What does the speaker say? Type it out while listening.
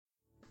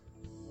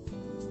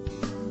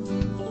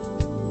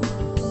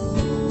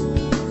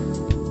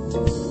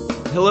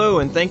Hello,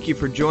 and thank you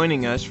for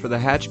joining us for the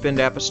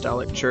Hatchbend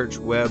Apostolic Church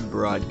web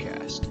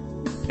broadcast.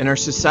 In our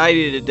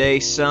society today,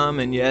 some,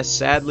 and yes,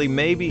 sadly,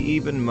 maybe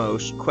even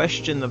most,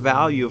 question the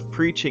value of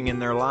preaching in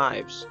their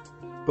lives.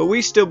 But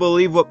we still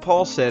believe what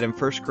Paul said in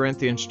 1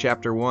 Corinthians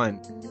chapter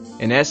 1.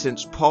 In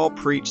essence, Paul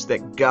preached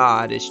that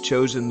God has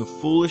chosen the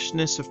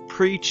foolishness of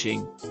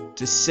preaching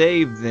to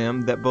save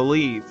them that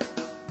believe.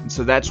 And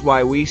so that's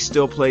why we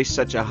still place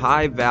such a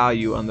high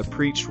value on the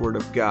preached word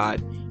of God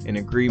in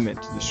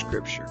agreement to the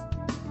Scripture.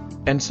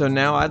 And so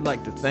now I'd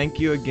like to thank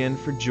you again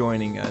for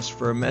joining us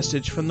for a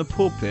message from the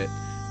pulpit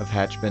of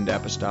Hatchbend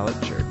Apostolic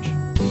Church. Much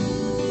for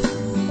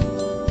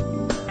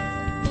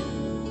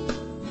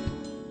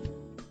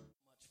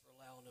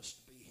allowing us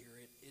to be here.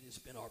 It has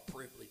been our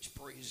privilege.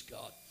 Praise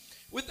God.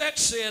 With that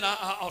said,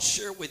 I'll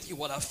share with you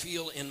what I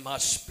feel in my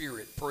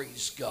spirit.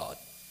 Praise God.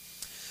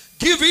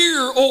 Give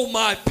ear, O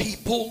my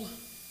people,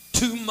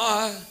 to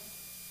my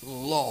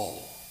law.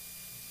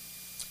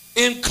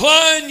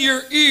 Incline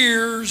your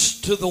ears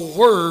to the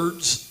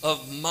words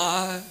of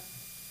my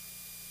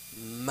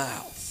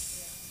mouth.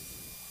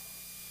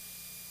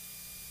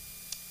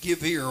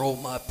 Give ear, O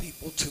my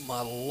people, to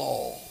my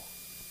law.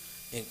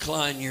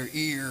 Incline your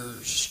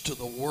ears to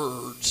the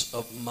words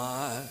of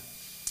my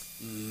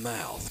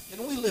mouth.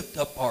 Can we lift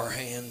up our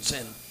hands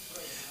and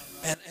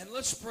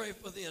let's pray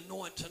for the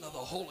anointing of the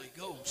Holy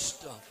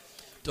Ghost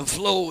to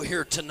flow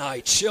here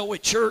tonight. Shall we,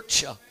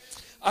 church?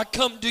 I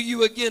come to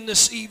you again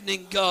this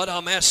evening, God.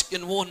 I'm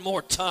asking one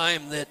more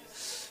time that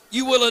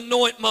you will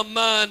anoint my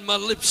mind, my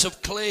lips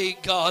of clay,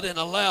 God, and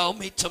allow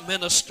me to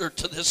minister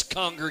to this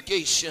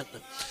congregation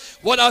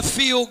what I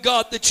feel,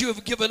 God, that you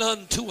have given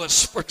unto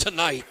us for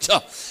tonight.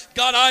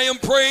 God, I am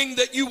praying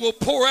that you will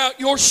pour out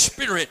your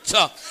Spirit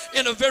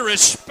in a very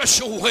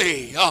special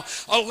way.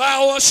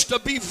 Allow us to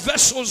be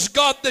vessels,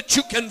 God, that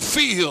you can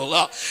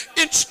feel,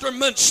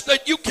 instruments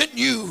that you can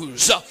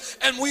use.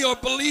 And we are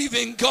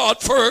believing,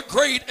 God, for a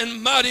great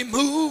and mighty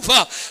move.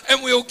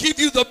 And we'll give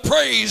you the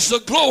praise, the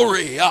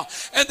glory,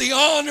 and the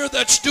honor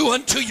that's due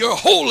unto your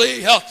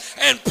holy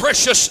and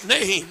precious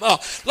name.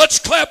 Let's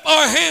clap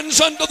our hands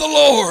unto the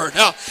Lord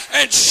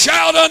and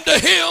shout unto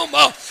him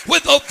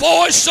with a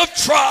voice of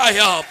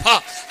triumph.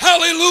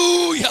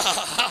 Hallelujah!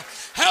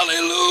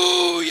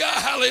 Hallelujah!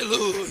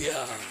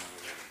 Hallelujah!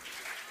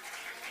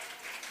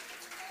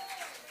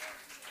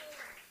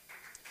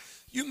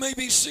 You may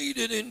be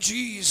seated in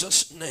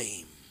Jesus'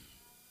 name.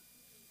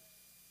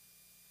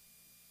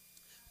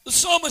 The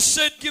psalmist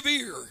said, give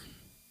ear,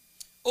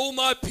 O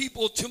my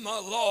people, to my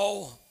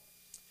law,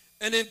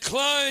 and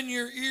incline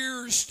your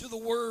ears to the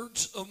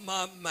words of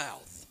my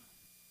mouth.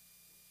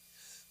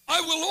 I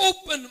will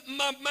open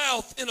my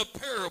mouth in a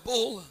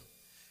parable,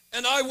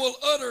 and I will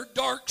utter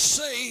dark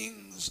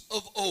sayings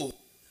of old,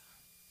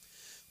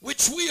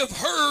 which we have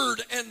heard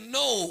and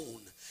known,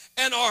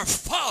 and our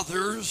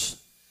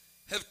fathers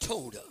have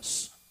told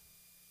us.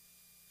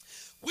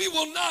 We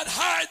will not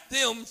hide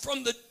them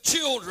from the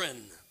children,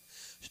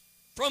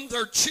 from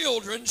their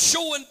children,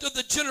 showing to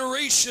the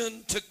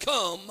generation to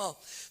come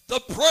the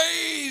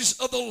praise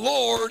of the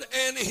Lord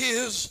and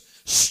his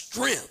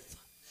strength.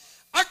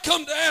 I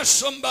come to ask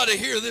somebody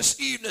here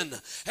this evening,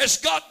 has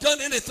God done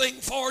anything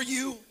for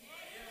you?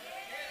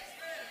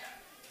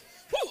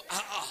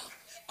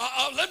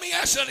 Let me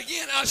ask that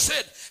again. I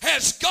said,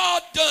 has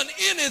God done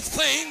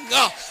anything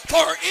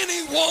for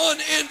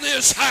anyone in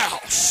this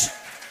house?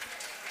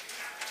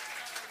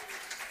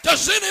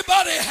 Does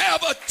anybody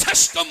have a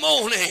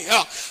testimony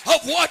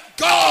of what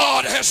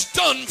God has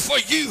done for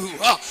you?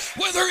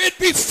 Whether it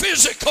be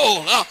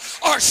physical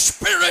or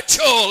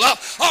spiritual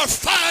or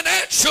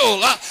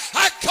financial.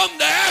 I come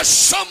to ask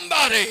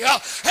somebody,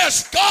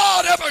 has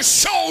God ever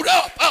showed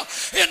up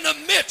in the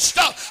midst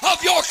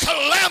of your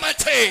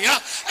calamity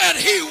and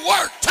he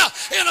worked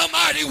in a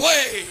mighty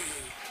way?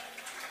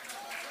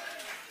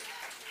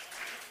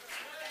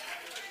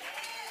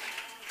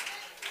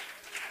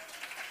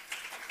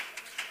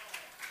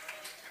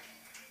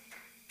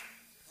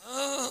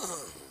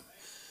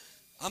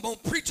 I'm going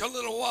to preach a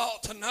little while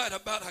tonight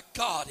about a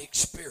God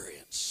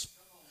experience.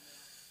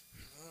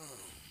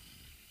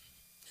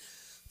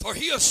 For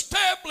he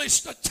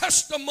established a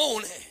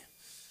testimony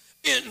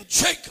in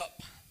Jacob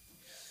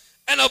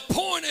and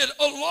appointed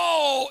a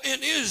law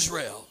in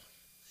Israel,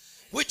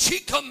 which he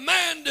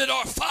commanded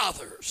our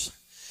fathers,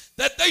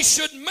 that they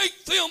should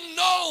make them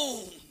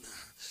known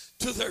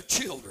to their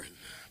children.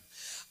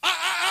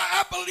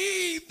 I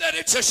believe that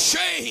it's a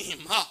shame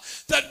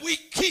that we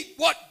keep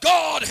what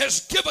God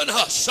has given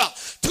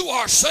us to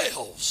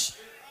ourselves.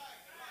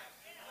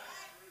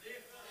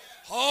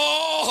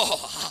 Oh,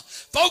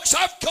 folks,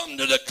 I've come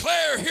to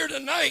declare here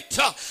tonight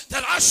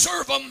that I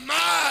serve a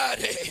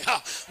mighty,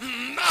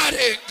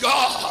 mighty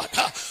God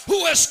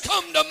who has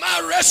come to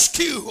my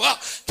rescue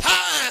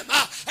time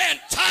and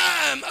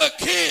time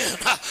again.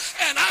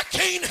 And I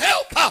can't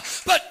help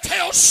but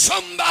tell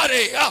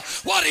somebody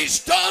what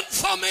he's done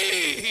for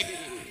me.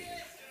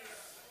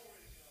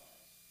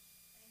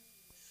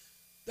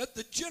 That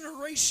the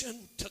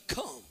generation to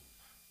come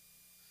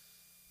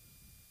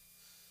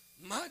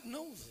might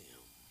know them.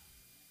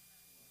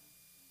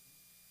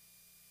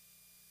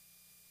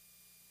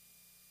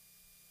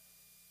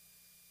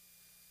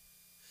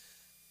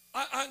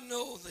 I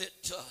know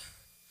that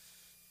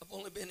I've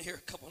only been here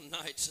a couple of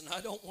nights, and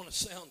I don't want to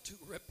sound too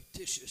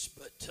repetitious,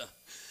 but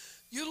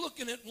you're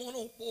looking at one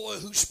old boy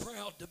who's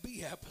proud to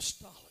be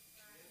apostolic.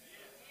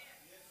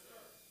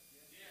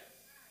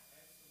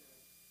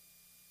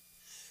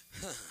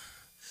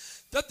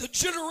 That the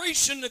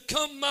generation to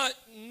come might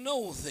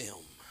know them,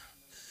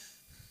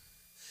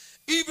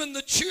 even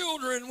the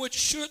children which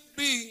should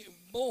be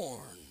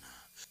born,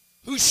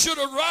 who should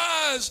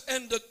arise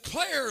and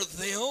declare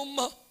them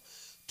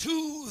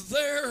to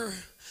their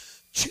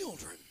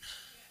children.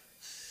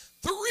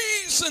 The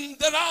reason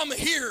that I'm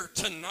here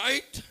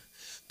tonight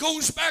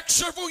goes back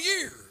several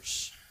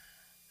years,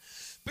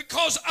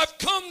 because I've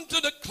come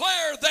to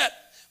declare that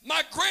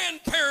my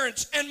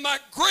grandparents and my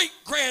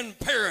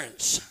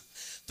great-grandparents,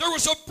 there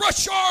was a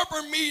brush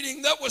arbor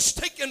meeting that was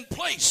taking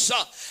place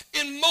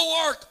in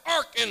Moark,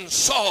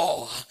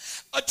 Arkansas.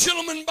 A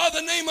gentleman by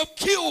the name of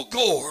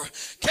Kilgore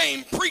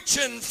came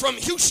preaching from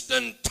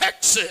Houston,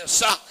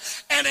 Texas.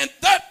 And in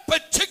that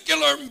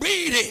particular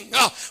meeting,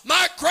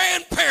 my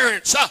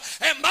grandparents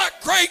and my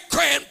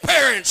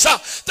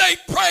great-grandparents, they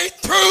prayed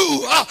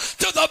through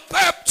to the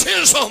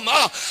baptism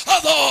of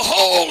the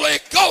Holy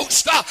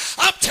Ghost.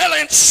 I'm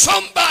telling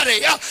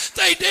somebody,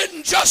 they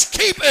didn't just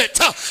keep it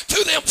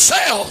to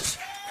themselves.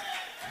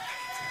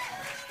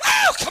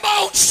 Oh, come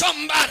on,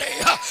 somebody.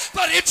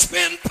 But it's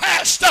been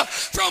passed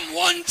from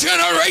one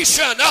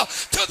generation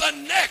to the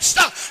next.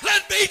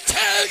 Let me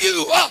tell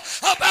you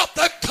about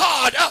the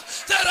God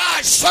that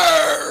I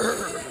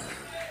serve.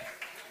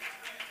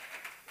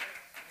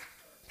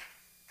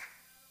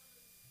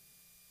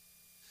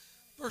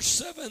 Verse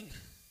 7,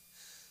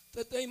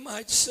 that they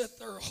might set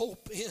their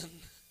hope in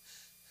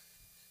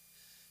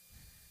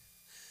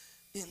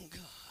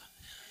God.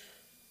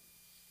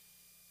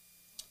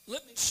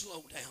 Let me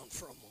slow down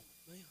for a moment.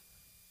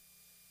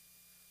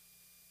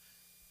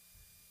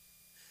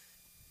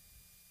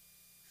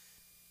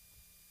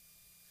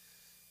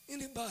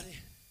 Anybody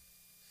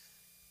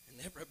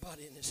and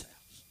everybody in this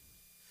house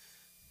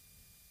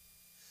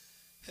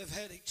have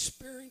had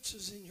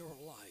experiences in your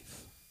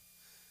life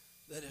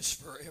that is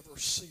forever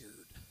seared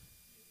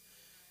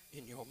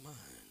in your mind?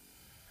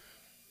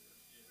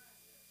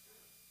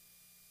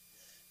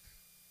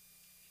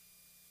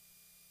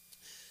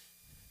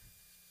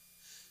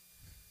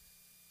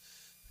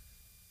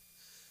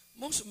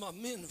 Most of my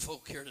men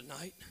folk here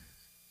tonight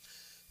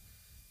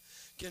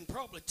can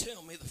probably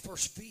tell me the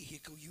first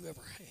vehicle you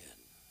ever had.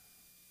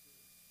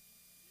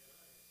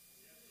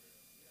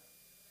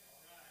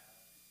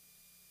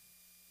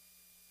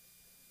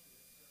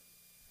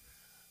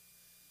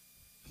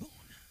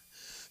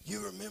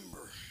 You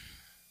remember,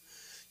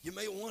 you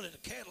may have wanted a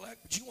Cadillac,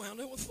 but you wound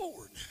up with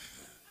Ford.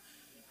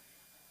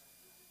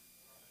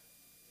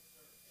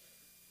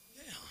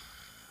 Yeah.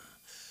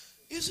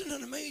 Isn't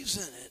it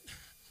amazing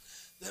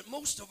that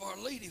most of our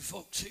lady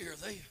folks here,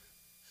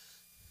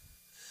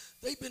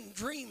 they've been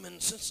dreaming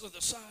since they're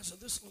the size of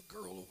this little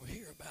girl over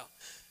here about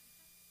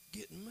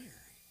getting married.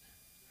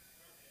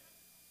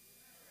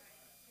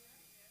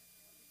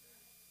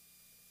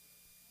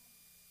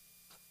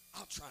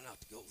 I'll try not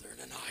to go there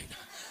tonight.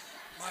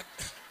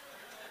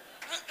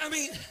 I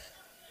mean,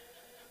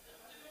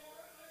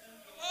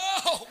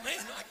 oh man,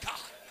 my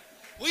God,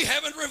 we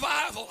having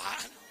revival.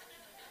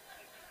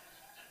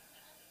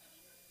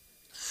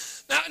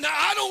 Now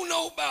I don't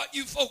know about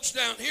you folks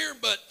down here,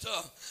 but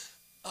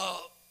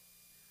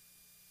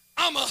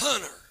I'm a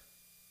hunter.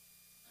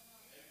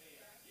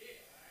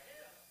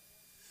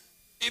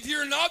 If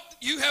you're not,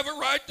 you have a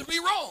right to be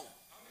wrong.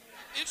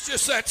 It's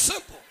just that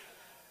simple.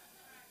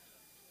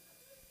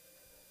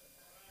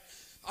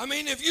 I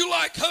mean, if you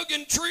like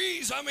hugging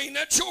trees, I mean,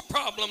 that's your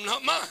problem,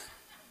 not mine.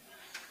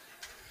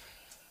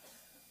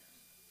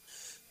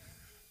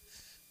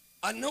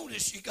 I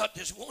noticed you got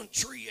this one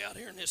tree out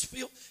here in this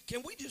field.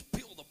 Can we just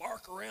peel the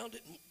bark around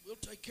it and we'll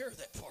take care of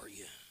that for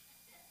you?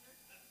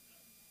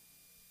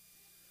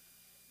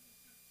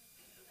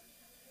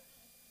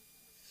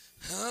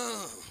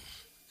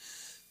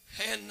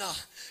 And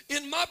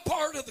in my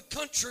part of the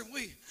country,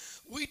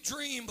 we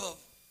dream of.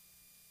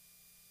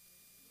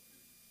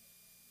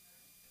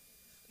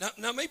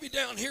 Now maybe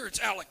down here it's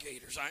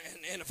alligators.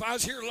 And if I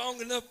was here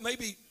long enough,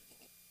 maybe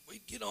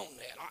we'd get on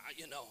that,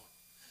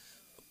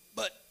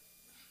 But,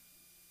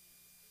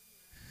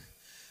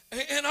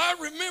 and I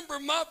remember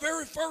my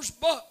very first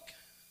buck.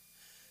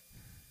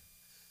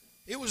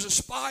 It was a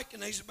spike,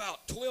 and he's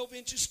about 12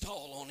 inches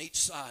tall on each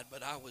side,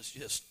 but I was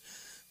just,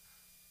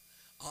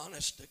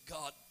 honest to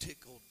God,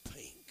 tickled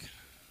pink.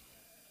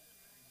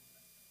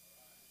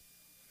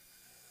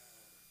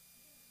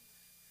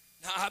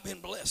 Now, I've been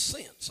blessed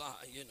since,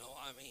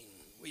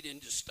 we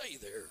didn't just stay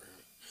there.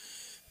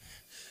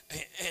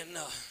 And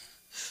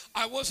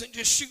I wasn't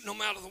just shooting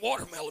them out of the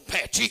watermelon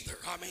patch either.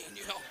 I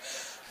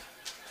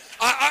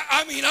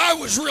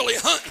was really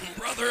hunting,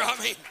 brother.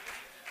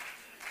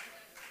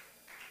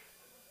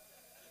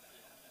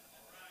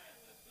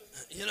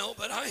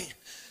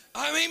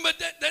 But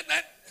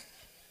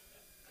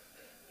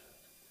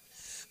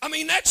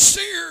that's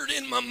seared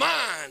in my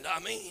mind.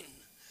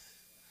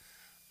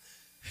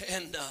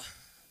 And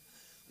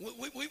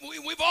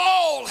we've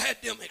all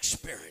had them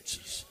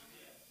experiences.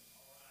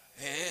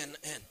 And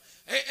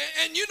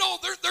you know,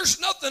 there's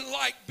nothing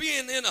like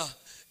being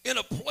in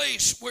a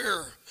place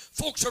where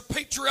folks are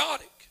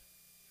patriotic.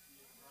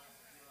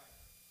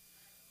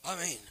 I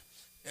mean,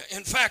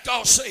 in fact,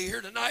 I'll say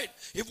here tonight,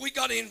 if we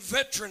got any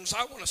veterans,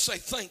 I want to say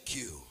thank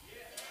you.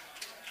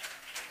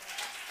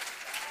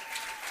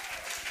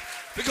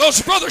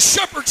 Because Brother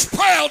Shepherd's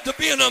proud to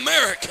be an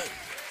American.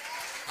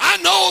 I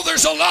know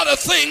there's a lot of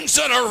things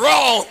that are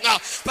wrong,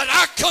 but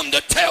I come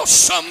to tell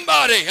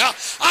somebody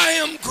I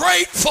am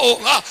grateful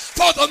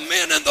for the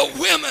men and the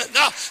women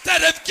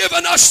that have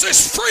given us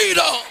this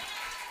freedom.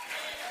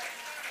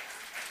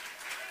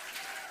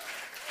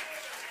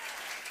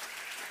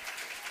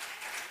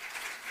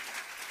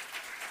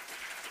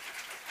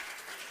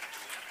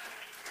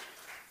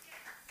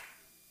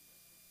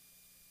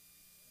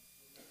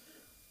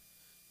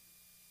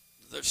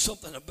 There's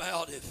something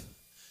about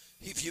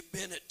if you've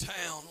been at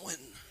town when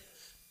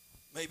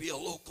maybe a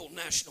local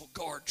National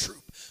Guard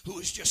troop who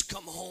has just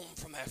come home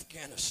from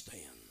Afghanistan,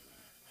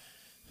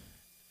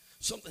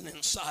 something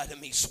inside of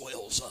me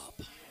swells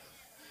up.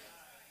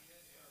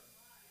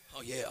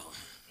 Oh yeah.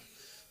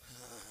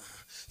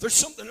 There's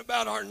something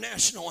about our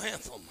national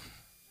anthem.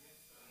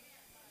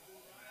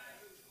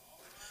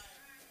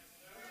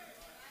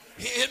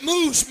 It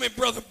moves me,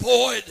 Brother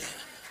Boyd.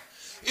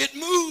 It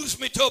moves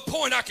me to a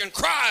point I can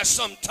cry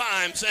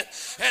sometimes.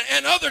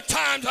 And other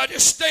times I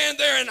just stand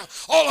there and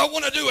all I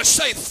want to do is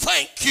say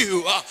thank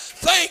you.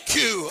 Thank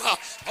you.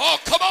 Oh,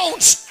 come on.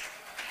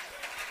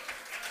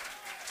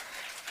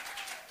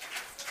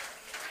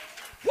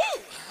 Woo.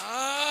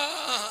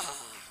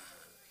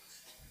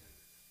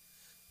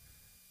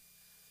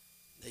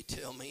 They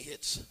tell me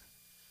it's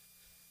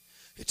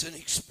an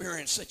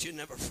experience that you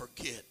never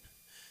forget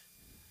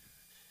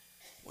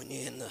when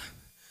you're in the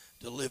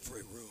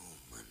delivery room.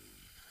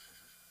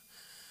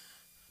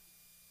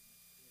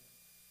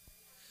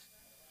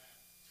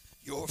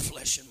 Your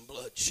flesh and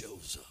blood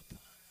shows up.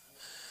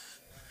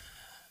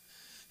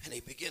 And he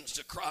begins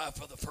to cry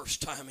for the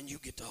first time and you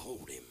get to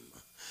hold him.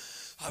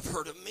 I've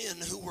heard of men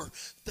who were,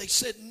 they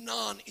said,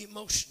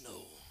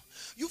 non-emotional.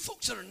 You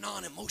folks that are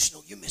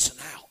non-emotional, you're missing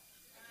out.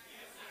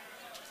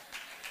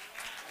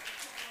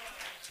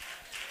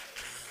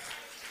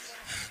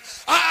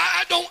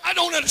 I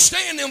don't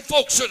understand them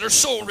folks that are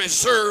so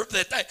reserved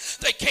that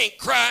they can't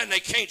cry and they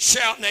can't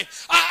shout. And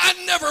I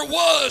never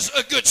was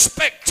a good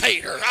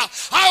spectator.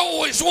 I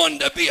always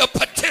wanted to be a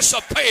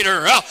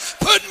participator.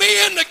 Put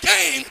me in the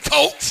game,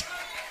 coach.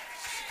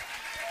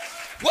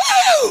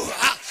 Woo!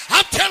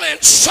 I'm telling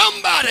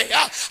somebody,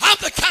 I'm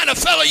the kind of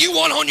fella you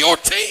want on your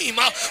team.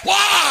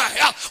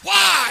 Why?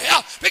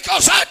 Why?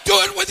 Because I do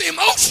it with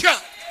emotion.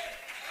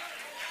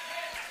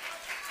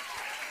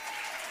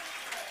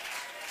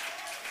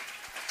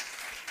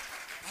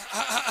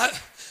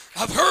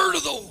 I've heard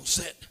of those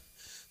that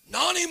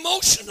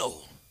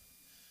non-emotional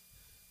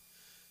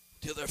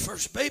till their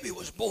first baby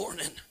was born,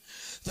 and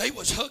they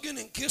was hugging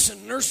and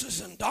kissing nurses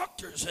and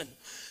doctors, and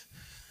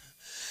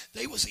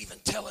they was even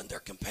telling their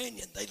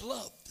companion they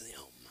loved them.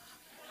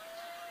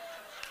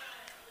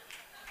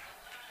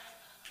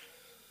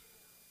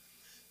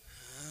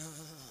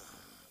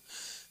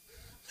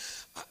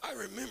 I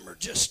remember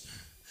just a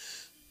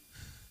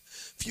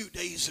few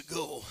days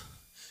ago,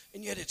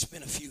 and yet it's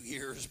been a few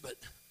years, but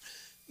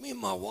me and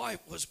my wife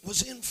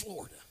was in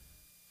Florida,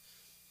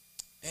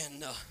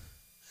 and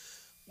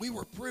we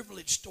were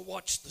privileged to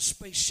watch the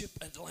spaceship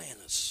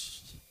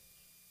Atlantis.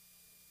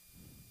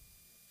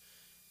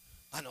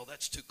 I know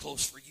that's too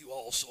close for you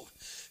all, so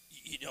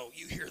you know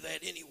you hear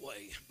that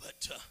anyway.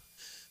 But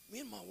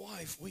me and my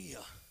wife,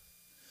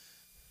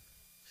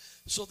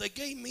 so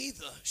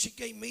she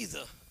gave me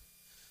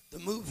the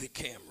movie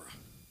camera,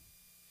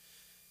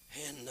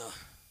 and.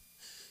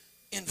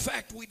 In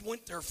fact, we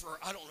went there for,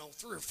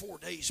 3 or 4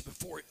 days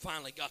before it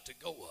finally got to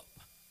go up.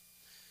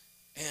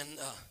 And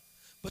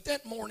but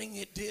that morning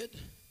it did.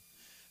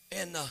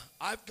 And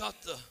I've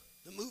got the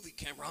movie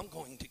camera. I'm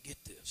going to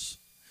get this.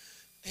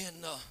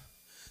 And,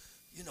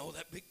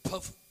 that big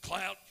puff of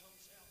cloud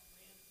comes out,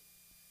 man.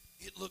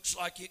 It looks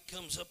like it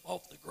comes up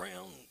off the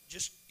ground.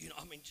 Just,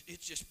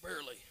 it's just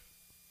barely.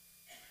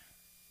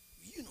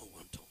 You know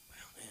what I'm talking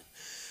about, man.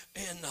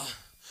 And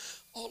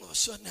all of a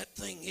sudden that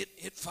thing,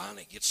 it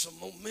finally gets some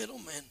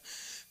momentum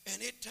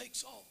and it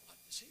takes off like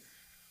this here.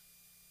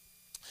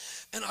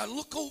 And I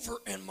look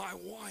over and my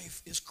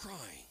wife is crying.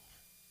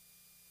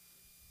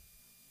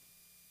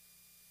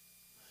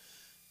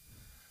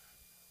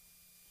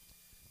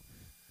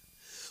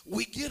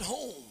 We get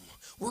home,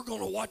 we're going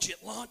to watch it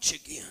launch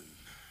again.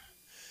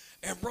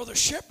 And Brother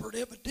Shepherd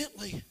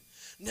evidently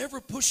never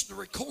pushed the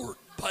record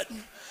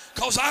button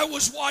because I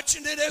was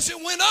watching it as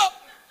it went up.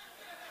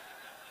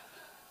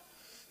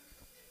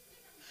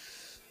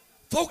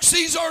 Folks,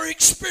 these are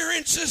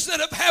experiences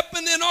that have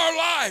happened in our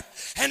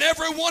life. And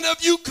every one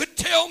of you could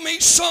tell tell me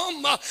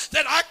some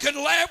that I could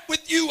laugh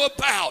with you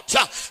about.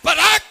 But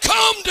I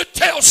come to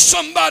tell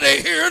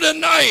somebody here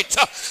tonight,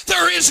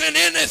 there isn't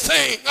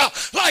anything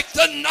like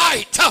the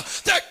night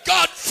that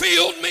God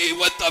filled me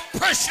with the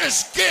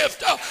precious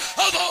gift of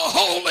the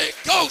Holy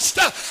Ghost,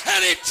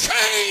 and it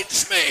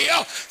changed me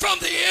from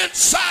the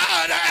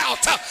inside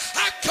out.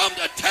 I come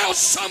to tell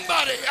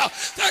somebody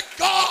that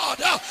God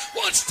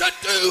wants to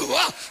do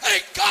a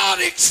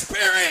God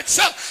experience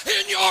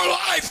in your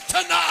life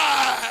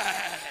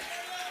tonight.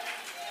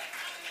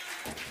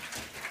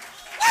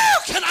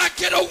 Oh, can I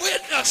get a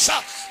witness?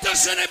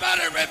 Does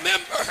anybody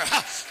remember?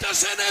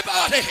 Does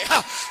anybody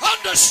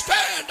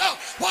understand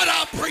what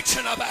I'm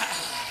preaching about?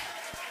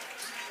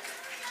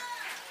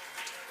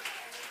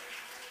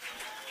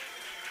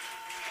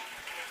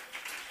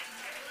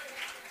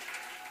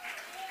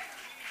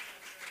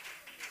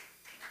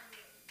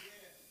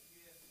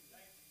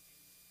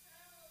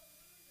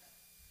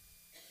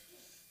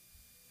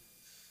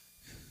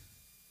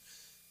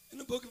 In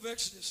the book of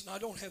Exodus, and I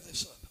don't have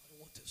this up. I don't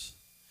want this.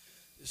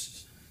 This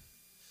is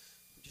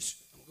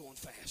I'm going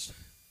fast.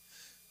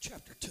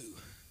 Chapter 2.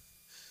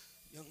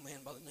 A young man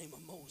by the name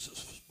of Moses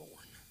was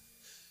born.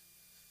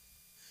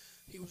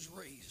 He was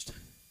raised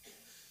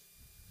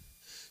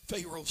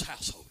Pharaoh's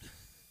household.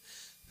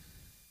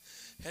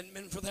 Hadn't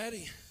been for that,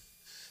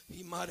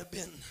 he might have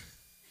been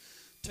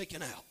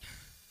taken out.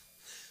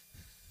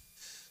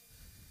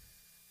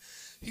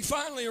 He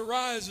finally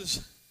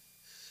arises,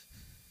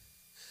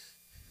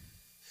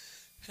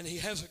 and he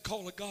has a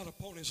call of God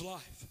upon his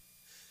life.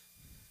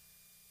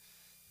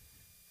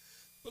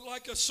 But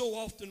like us so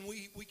often,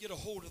 we get a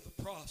hold of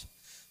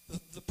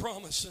the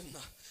promise and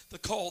the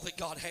call that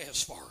God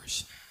has for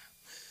us.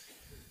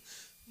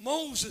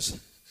 Moses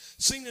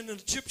seen an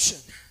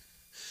Egyptian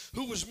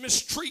who was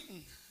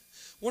mistreating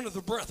one of the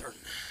brethren,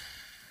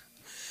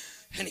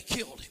 and he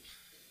killed him.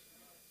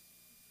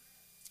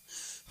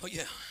 Oh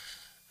yeah.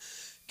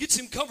 Gets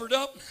him covered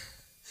up.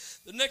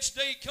 The next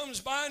day he comes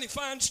by and he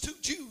finds two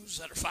Jews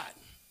that are fighting.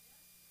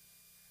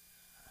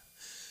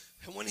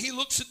 And when he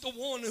looks at the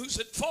one who's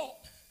at fault,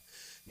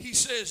 he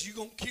says, "You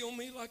gonna kill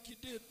me like you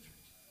did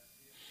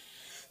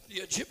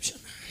the Egyptian?"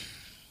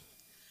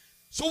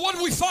 So what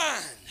do we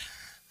find?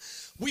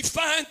 We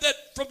find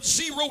that from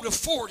 0 to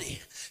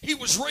 40, he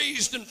was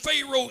raised in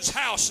Pharaoh's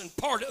house and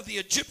part of the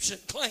Egyptian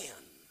clan.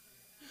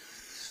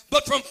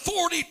 But from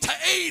 40 to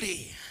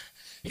 80,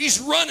 he's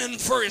running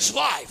for his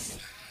life.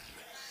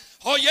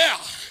 Oh yeah.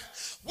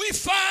 We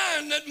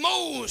find that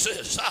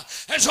Moses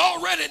has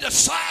already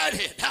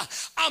decided,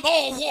 I'm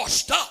all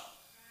washed up.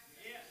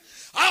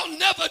 I'll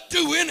never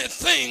do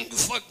anything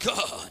for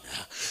God.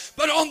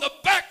 But on the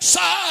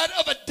backside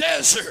of a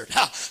desert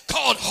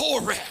called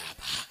Horeb,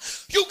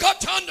 you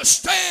got to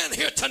understand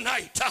here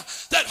tonight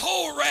that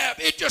Horeb,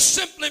 it just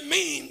simply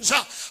means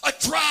a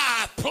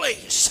dry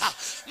place.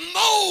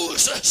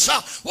 Moses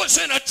was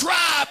in a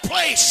dry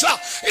place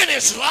in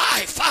his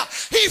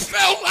life. He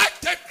felt like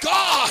that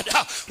God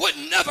would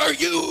never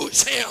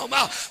use him.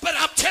 But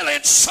I'm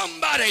telling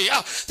somebody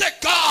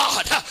that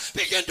God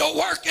began to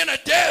work in a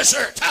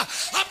desert.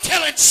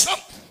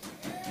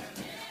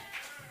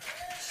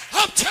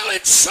 I'm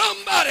telling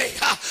somebody,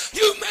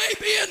 you may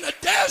be in the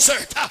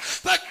desert,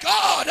 but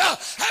God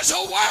has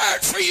a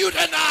word for you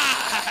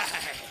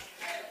tonight.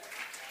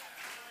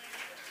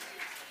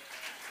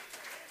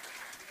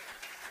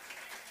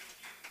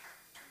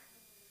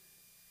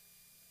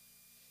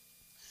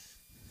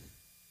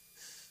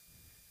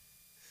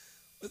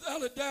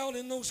 Without a doubt,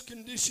 in those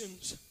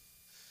conditions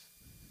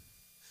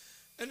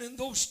and in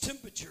those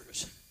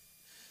temperatures,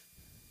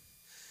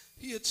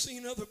 he had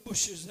seen other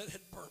bushes that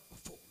had burnt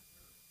before.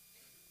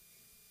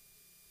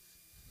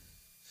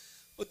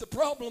 But the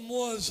problem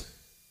was,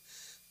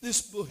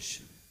 this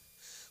bush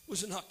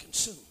was not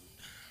consumed.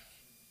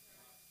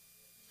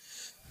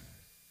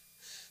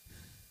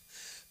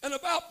 And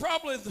about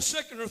probably the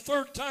second or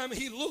third time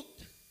he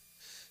looked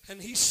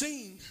and he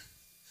seen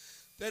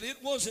that it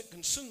wasn't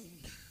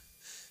consumed,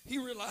 he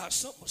realized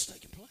something was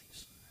taking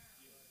place.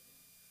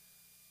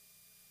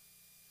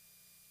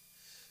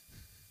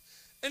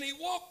 And he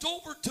walked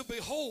over to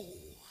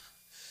behold,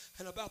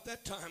 and about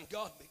that time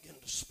God began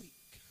to speak.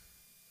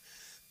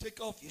 Take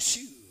off your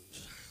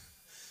shoes.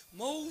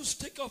 Moses,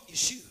 take off your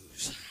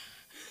shoes.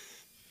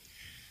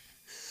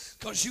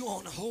 Because you're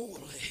on holy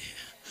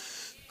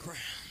ground.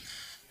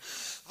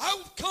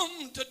 I've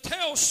come to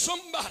tell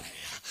somebody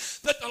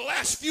that the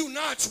last few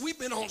nights we've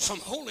been on some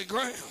holy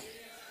ground.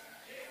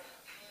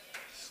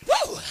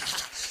 Woo!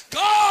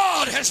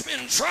 God has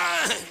been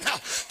trying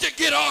to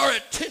get our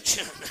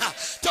attention,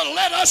 to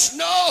let us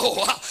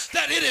know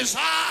that it is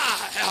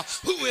I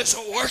who is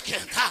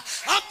working.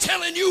 I'm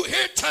telling you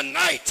here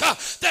tonight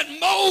that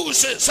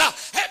Moses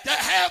had to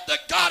have the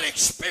God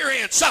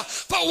experience,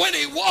 but when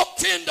he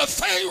walked into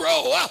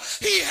Pharaoh,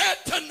 he had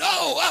to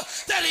know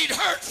that he'd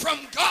heard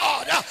from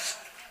God.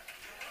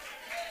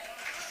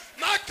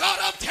 My God,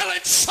 I'm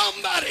telling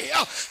somebody,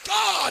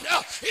 God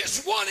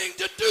is wanting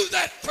to do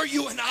that for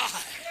you and I.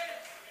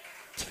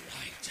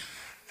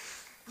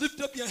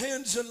 Lift up your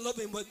hands and love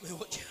him with me,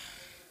 would you?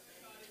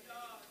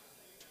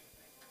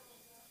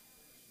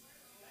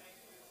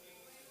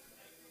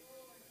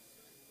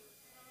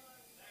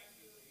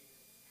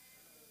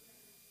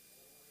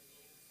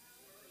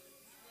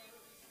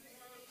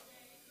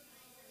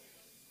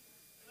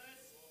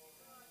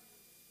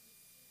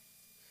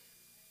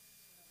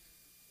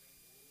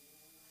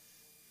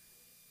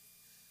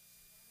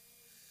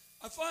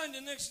 find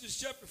in Exodus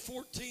chapter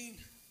 14,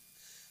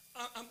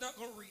 I'm not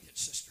going to read it,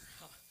 sister.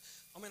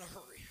 I'm in a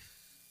hurry.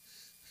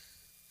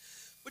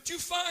 But you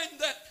find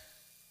that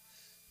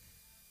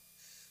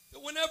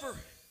whenever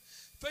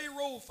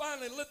Pharaoh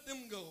finally let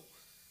them go,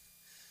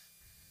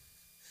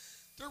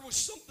 there was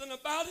something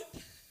about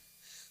it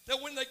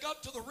that when they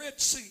got to the Red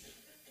Sea,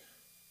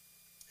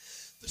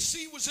 the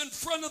sea was in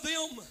front of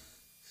them,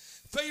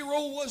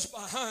 Pharaoh was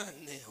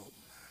behind them.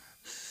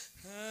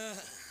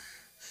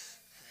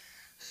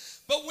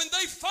 But when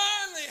they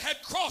finally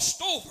had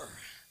crossed over,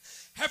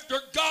 after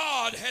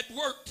God had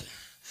worked,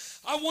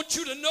 I want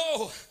you to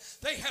know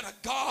they had a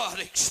God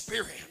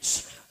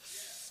experience.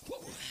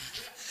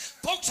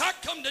 Folks, I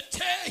come to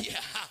tell you,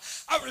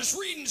 I was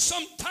reading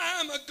some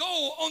time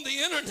ago on the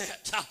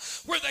internet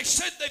where they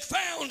said they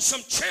found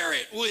some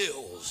chariot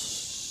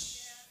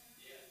wheels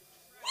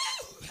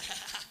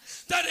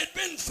that had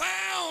been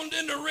found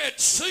in the Red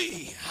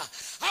Sea.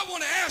 I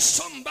want to ask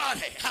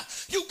somebody,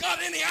 you got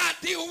any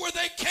idea where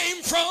they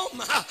came from?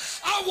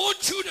 I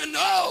want you to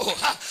know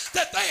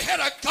that they had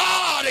a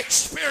God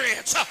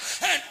experience,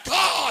 and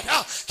God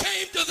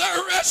came to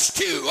their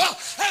rescue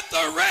at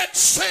the Red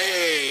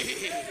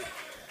Sea.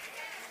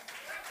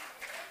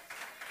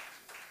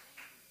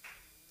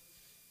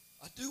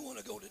 I do want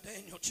to go to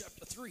Daniel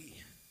chapter 3,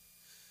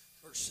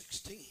 verse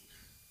 16.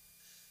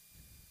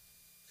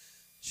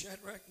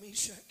 Shadrach,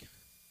 Meshach,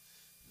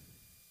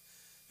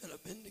 and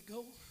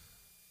Abednego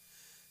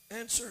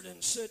answered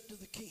and said to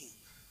the king,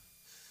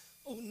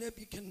 O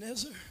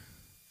Nebuchadnezzar,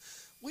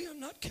 we are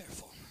not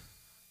careful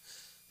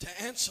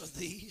to answer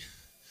thee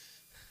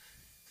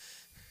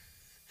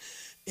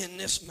in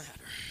this matter.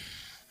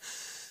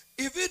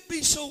 If it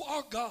be so,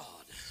 our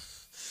God,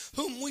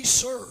 whom we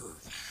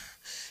serve,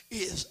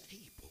 is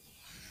able.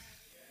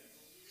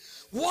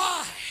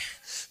 Why?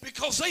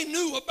 Because they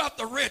knew about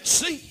the Red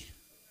Sea.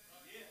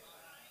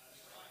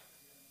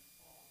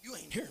 You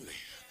ain't hearing me.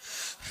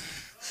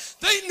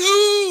 They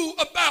knew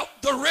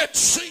about the Red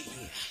Sea.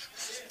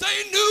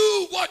 They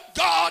knew what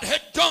God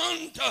had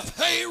done to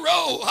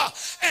Pharaoh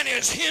and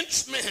his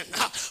henchmen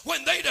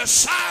when they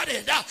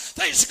decided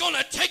they was going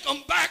to take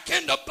them back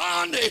into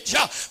bondage.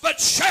 But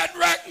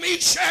Shadrach,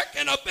 Meshach,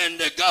 and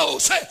Abednego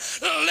said,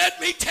 let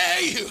me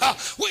tell you,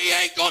 we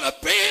ain't going to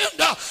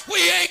bend,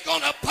 we ain't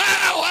going to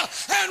bow,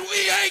 and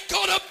we ain't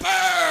going to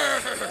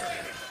burn.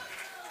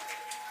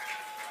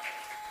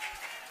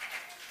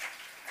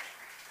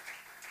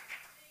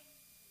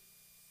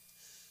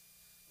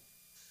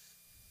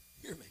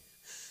 Hear me.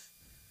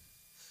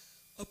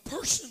 A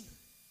person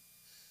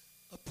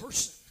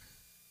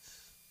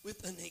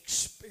with an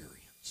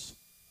experience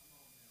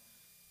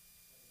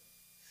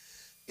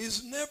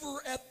is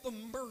never at the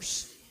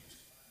mercy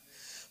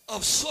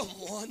of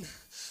someone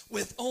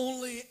with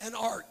only an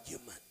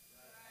argument.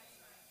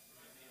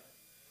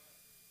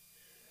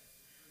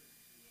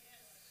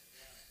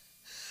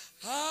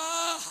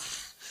 I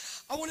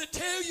want to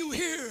tell you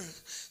here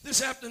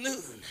this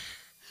afternoon,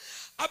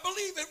 I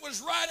believe it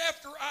was right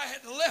after I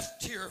had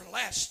left here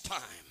last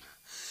time,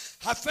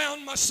 I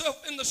found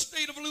myself in the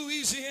state of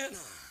Louisiana.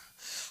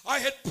 I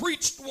had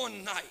preached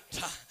one night.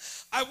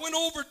 I went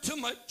over to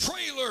my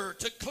trailer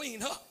to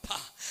clean up,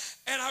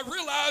 and I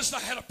realized I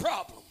had a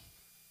problem.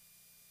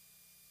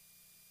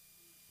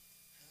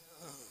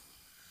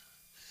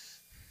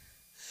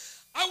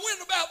 I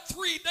went about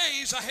 3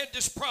 days, I had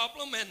this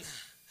problem, and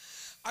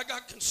I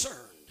got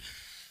concerned.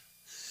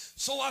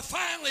 So I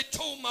finally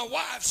told my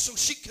wife so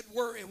she could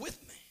worry with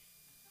me.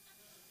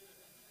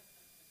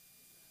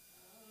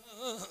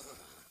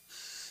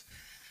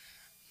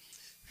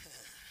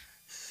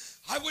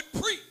 I would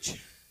preach,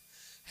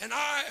 and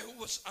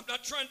I'm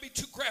not trying to be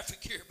too graphic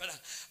here, but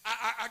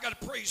I got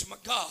to praise my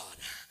God.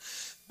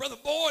 Brother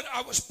Boyd,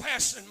 I was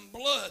passing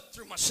blood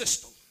through my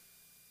system.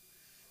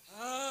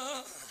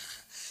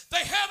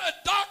 They had a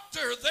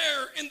doctor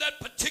there in that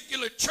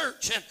particular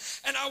church,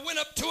 and I went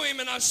up to him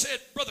and I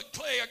said, Brother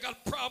Clay, I got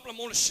a problem I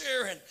want to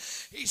share. And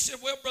he said,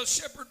 well, Brother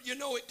Shepherd, you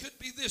know, it could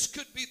be this,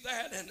 could be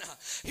that. And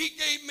he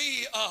gave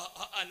me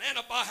an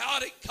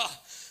antibiotic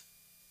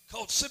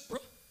called Cipra.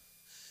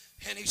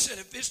 And he said,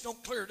 if this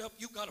don't clear it up,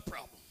 you got a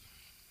problem.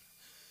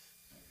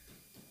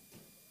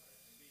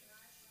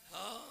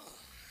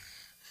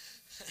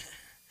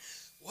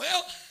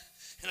 Well,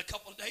 in a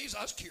couple of days,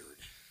 I was cured.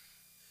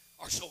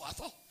 Or so I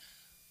thought.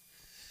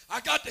 I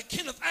got to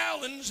Kenneth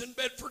Allen's in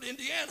Bedford,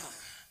 Indiana,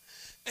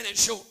 and it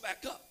showed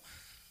back up.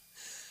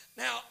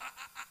 Now,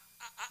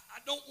 I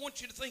don't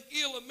want you to think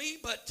ill of me,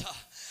 but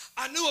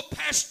I knew a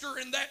pastor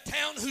in that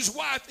town whose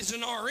wife is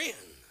an RN.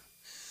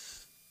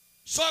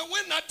 So I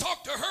went and I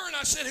talked to her, and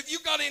I said, have you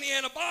got any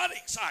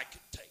antibiotics I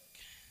could take?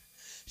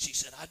 She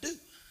said, I do.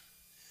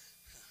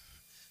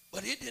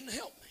 But it didn't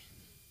help me.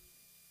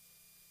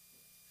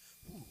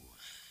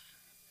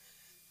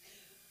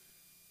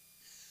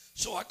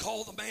 So I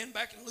called the man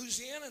back in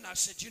Louisiana, and I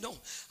said, you know,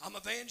 I'm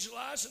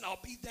evangelizing. I'll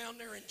be down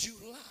there in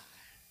July.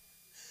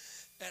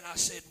 And I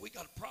said, we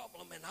got a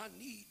problem, and I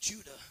need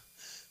you to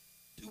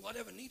do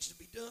whatever needs to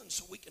be done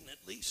so we can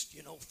at least,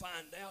 you know,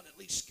 find out, at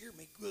least scare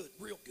me good,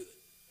 real good.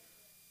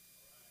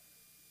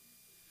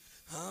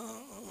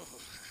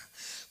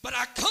 But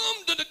I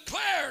come to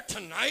declare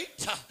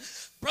tonight,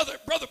 Brother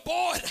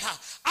Boyd,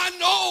 I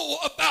know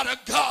about a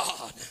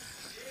God.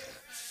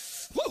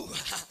 Woo.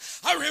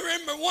 I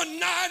remember one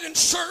night in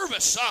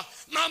service,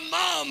 my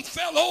mom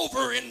fell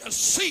over in the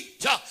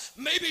seat.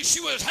 Maybe she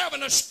was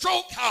having a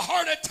stroke, a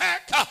heart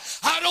attack.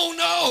 I don't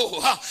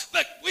know.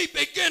 But we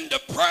began to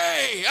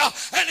pray.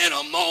 And in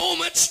a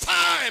moment's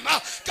time,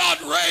 God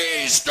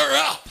raised her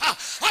up.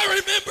 I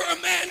remember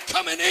a man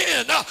coming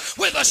in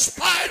with a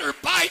spider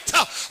bite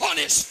on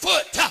his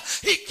foot.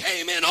 He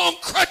came in on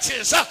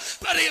crutches,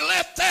 but he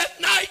left that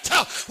night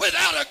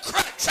without a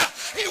crutch.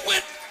 He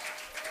went.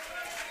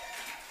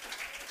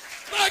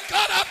 My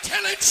God, I'm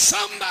telling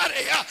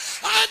somebody,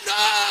 I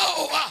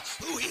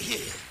know who he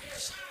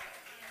is.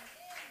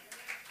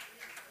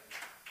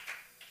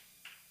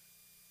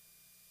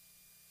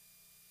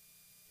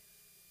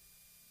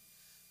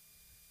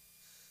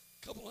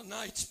 A couple of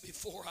nights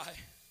before I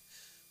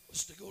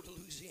was to go to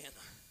Louisiana,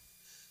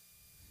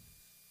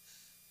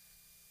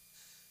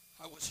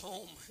 I was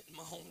home in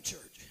my home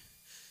church.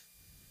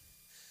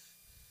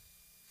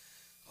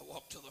 I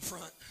walked to the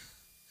front.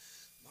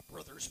 My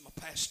brother's my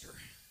pastor.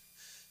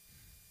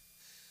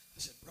 I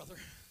said, brother,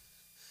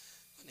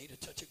 I need a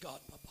touch of God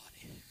in my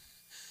body.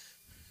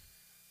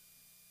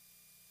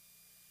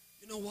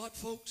 You know what,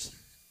 folks?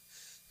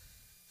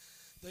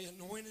 They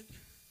anointed,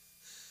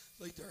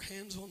 laid their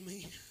hands on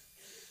me,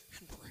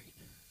 and prayed.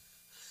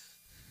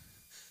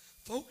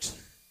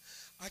 Folks,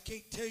 I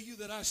can't tell you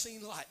that I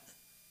seen lightning.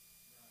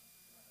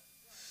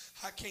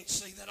 I can't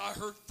say that I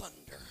heard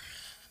thunder.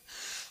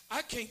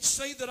 I can't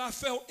say that I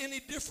felt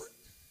any different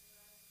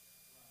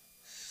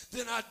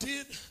than I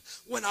did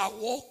when I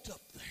walked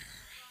up there.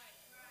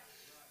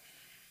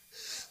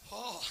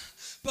 Oh,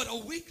 but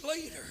a week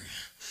later,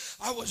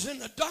 I was in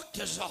the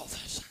doctor's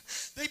office.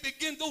 They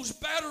began those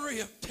battery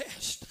of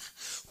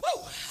tests.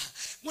 Whoa.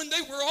 When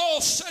they were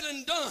all said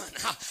and done,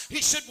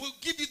 he said, we'll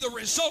give you the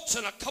results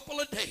in a couple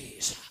of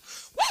days.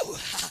 Woo!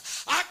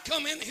 I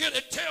come in here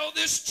to tell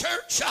this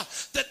church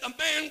that the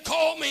man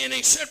called me and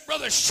he said,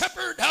 Brother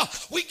Shepherd,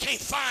 we can't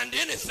find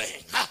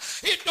anything.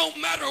 It don't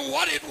matter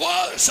what it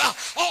was.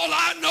 All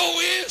I know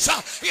is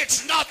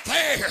it's not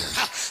there.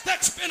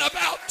 That's been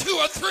about 2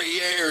 or 3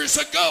 years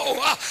ago.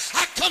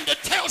 I come to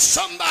tell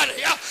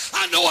somebody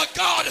I know a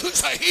God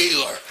who's a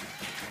healer.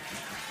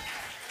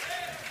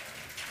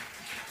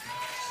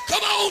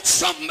 Come on,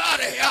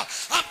 somebody.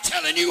 I'm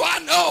telling you, I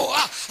know.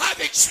 I've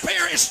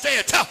experienced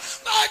it.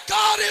 My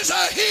God is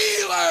a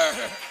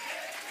healer.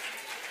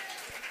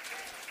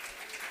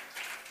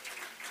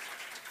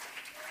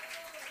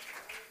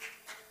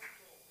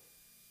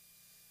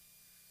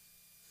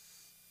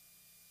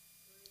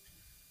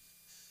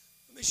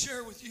 Let me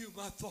share with you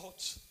my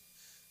thoughts,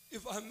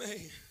 if I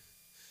may.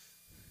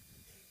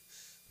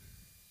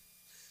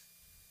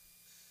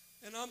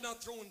 And I'm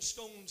not throwing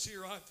stones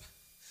here.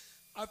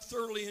 I've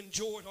thoroughly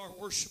enjoyed our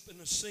worship and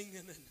the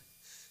singing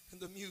and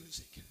the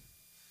music.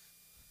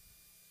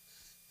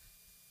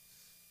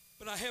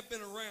 But I have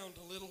been around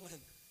a little, and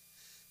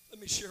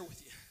let me share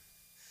with you.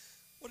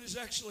 What is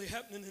actually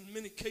happening in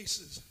many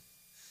cases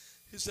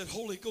is that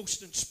Holy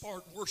Ghost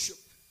inspired worship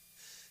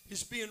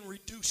is being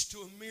reduced to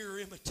a mere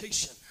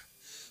imitation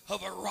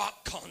of a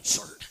rock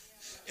concert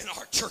in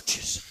our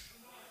churches.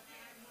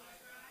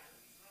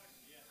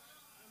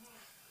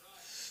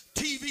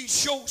 TV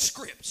show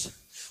scripts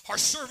are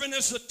serving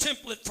as a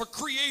template for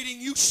creating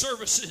youth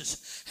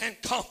services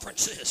and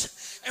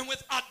conferences. And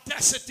with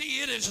audacity,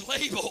 it is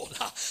labeled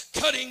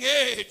cutting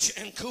edge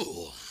and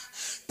cool.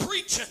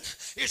 Preaching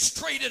is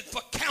traded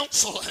for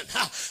counseling.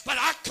 But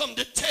I come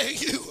to tell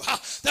you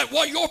that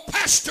what your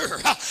pastor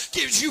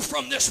gives you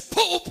from this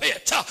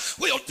pulpit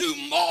will do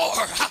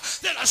more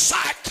than a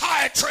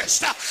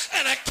psychiatrist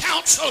and a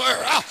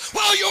counselor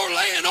while you're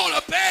laying on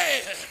a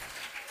bed.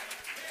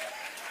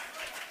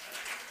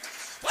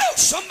 Well,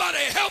 somebody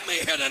help me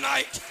here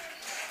tonight.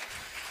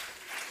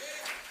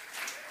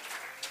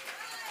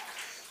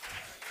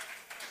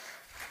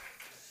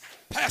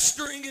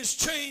 Pastoring has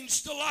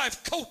changed to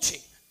life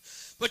coaching.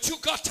 But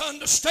you've got to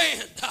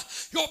understand,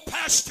 your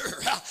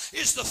pastor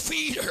is the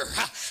feeder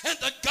and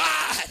the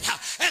guide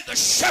and the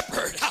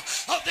shepherd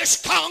of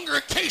this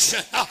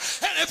congregation.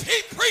 And if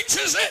he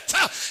preaches it,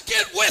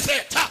 get with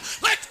it.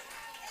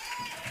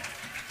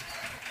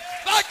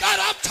 My God,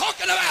 I'm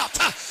talking about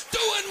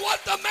doing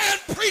what the man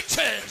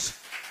preaches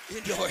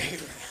in your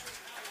hearing.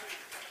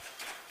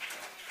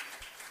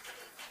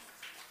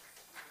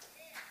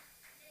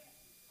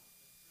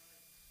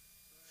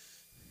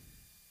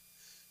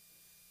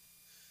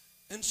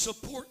 And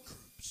support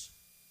groups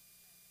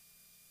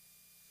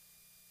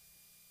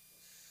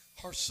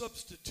are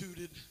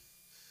substituted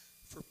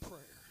for prayer.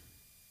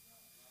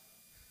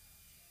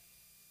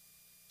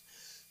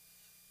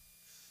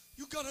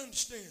 You got to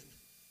understand,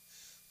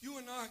 you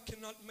and I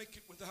cannot make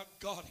it without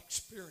God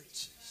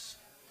experiences.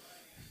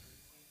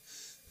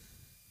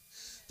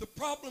 The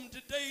problem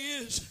today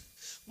is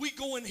we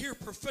go and hear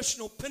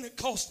professional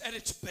Pentecost at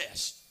its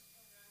best.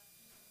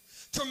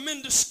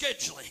 tremendous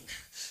scheduling.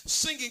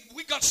 Singing,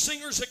 we got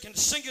singers that can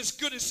sing as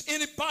good as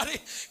anybody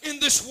in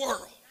this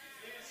world.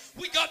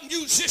 We got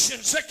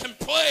musicians that can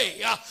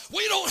play.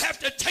 We don't have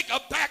to take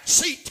a back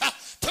seat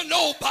to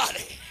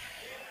nobody.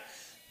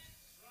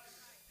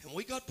 And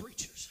we got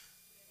preachers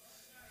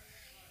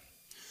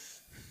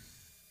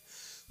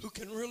who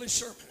can really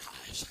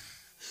sermonize.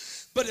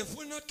 But if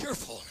we're not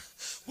careful,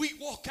 we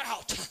walk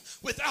out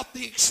without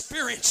the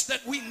experience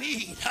that we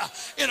need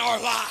in our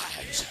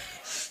lives.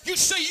 You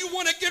say you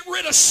want to get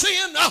rid of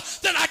sin,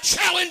 then I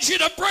challenge you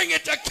to bring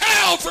it to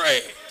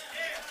Calvary.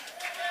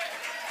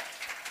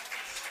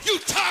 You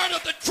tired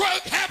of the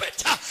drug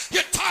habit?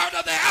 You're tired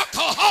of the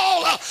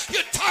alcohol?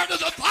 You're tired of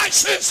the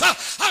vices?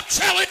 I'm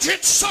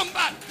challenging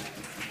somebody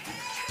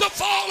to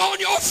fall on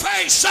your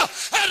face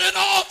at an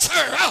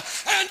altar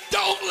and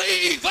don't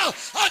leave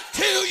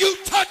until you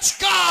touch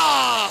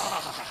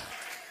God.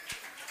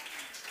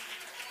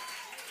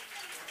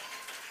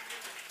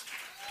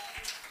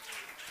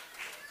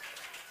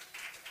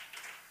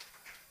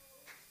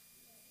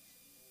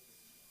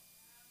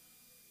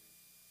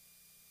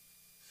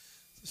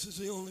 This is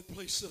the only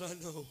place that I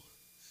know.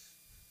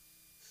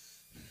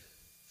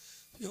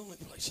 The only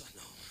place I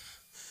know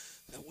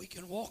that we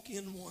can walk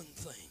in one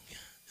thing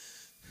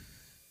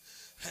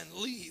and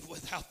leave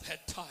without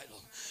that title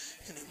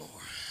anymore.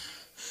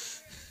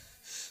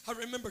 I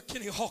remember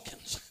Kenny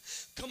Hawkins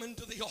coming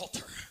to the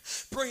altar,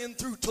 praying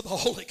through to the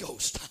Holy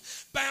Ghost,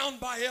 bound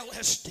by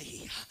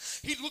LSD.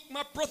 He looked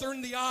my brother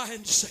in the eye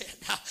and said,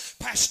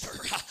 Pastor,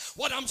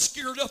 what I'm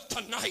scared of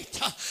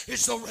tonight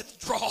is the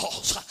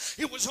withdrawals.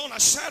 It was on a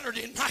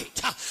Saturday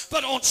night,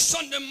 but on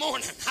Sunday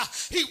morning,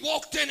 he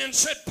walked in and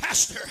said,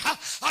 Pastor,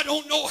 I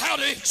don't know how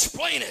to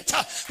explain it,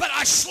 but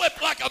I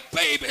slept like a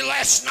baby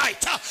last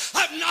night.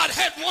 I've not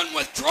had one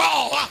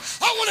withdrawal.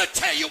 I want to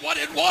tell you what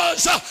it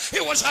was.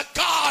 It was a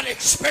God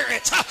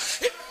experience.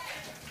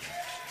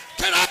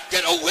 Can I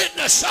get a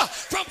witness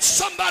from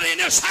somebody in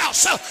this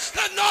house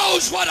that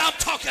knows what I'm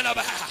talking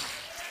about?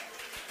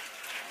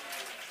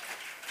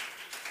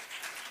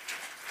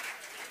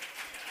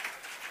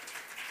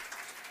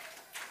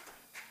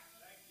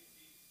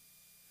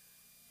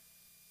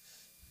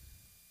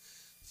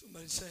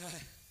 Somebody say,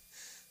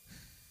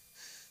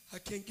 I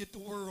can't get the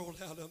world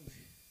out of me.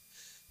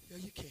 Yeah,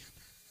 you can.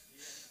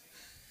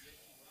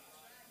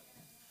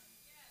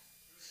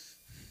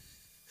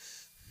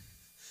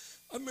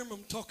 I remember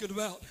them talking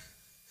about,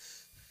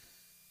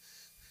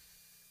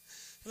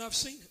 and I've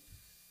seen it,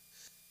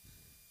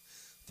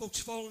 folks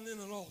falling in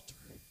an altar,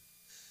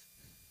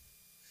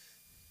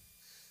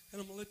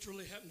 and I'm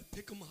literally having to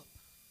pick them up,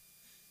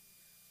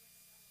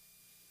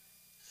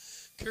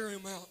 carry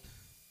them out,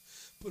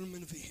 put them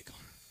in a vehicle.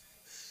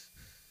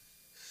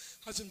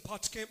 I was in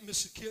Potts Camp,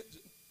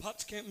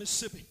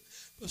 Mississippi,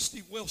 with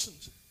Steve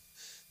Wilson's.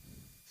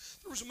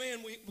 There was a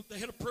man, they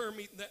had a prayer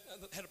meeting, that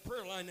had a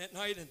prayer line that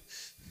night, and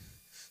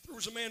there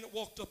was a man that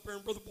walked up there,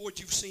 and Brother Boyd,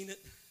 you've seen it.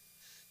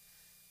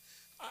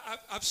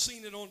 I've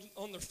seen it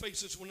on their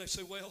faces when they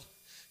say, well,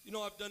 you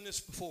know, I've done this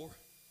before.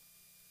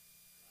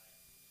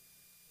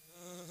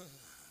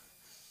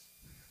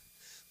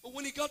 But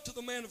when he got to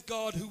the man of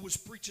God who was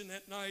preaching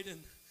that night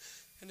and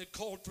had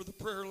called for the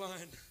prayer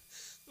line,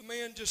 the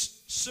man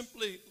just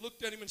simply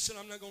looked at him and said,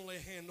 I'm not going to lay a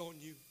hand on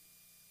you.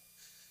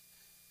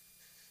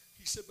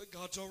 He said, but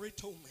God's already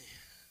told me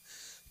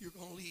you're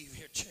going to leave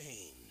here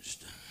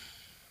changed.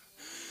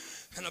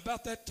 And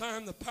about that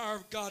time, the power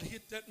of God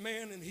hit that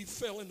man and he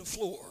fell in the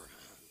floor.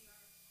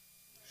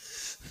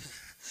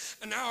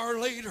 An hour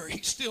later,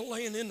 he's still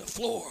laying in the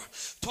floor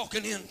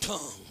talking in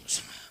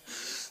tongues.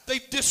 They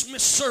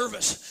dismissed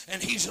service,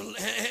 and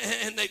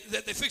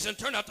they fixed and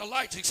turned out the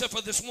lights except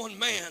for this one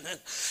man.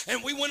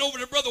 And we went over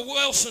to Brother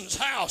Wilson's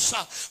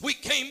house. We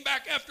came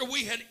back after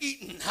we had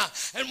eaten,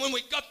 and when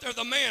we got there,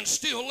 the man's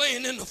still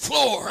laying in the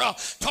floor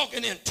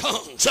talking in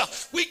tongues.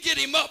 We get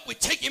him up. We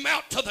take him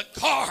out to the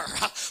car.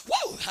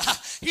 Whoa!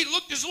 He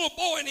looked his little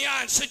boy in the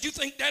eye and said, you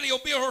think Daddy will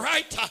be all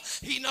right?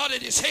 He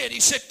nodded his head.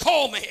 He said,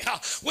 call me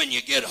when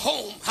you get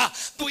home.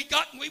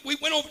 We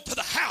went over to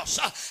the house,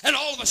 and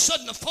all of a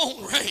sudden the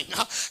phone rang.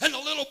 And the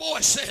little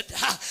boy said,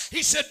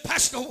 he said,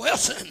 Pastor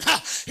Wilson,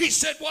 he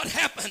said, what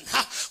happened?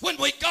 When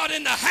we got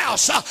in the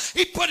house,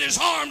 he put his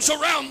arms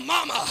around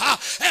Mama,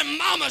 and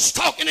Mama's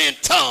talking in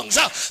tongues.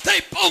 They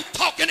both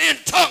talking in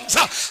tongues.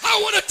 I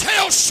want to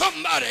tell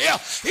somebody,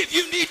 if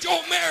you need your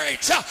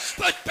marriage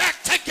but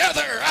back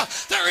together,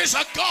 there is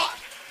a God.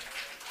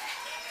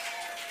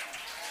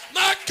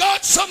 My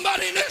God,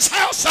 somebody in this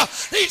house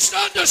needs to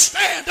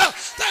understand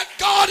that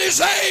God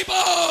is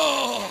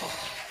able.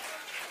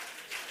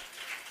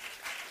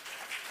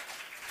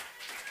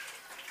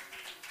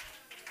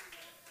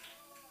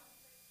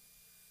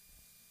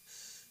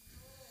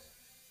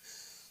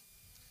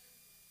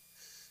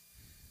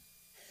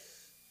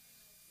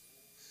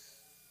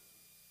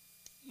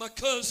 My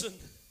cousin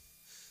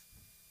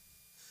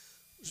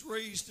was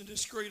raised in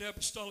this great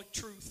apostolic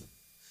truth.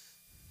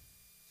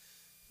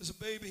 As a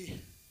baby,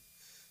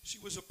 she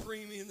was a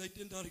preemie, and they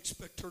did not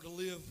expect her to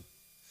live.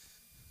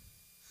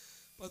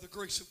 By the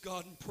grace of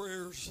God and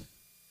prayers,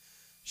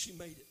 she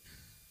made it.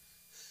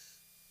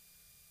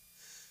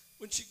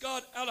 When she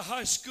got out of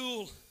high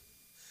school,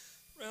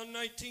 around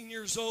 19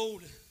 years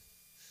old,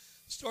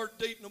 started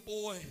dating a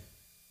boy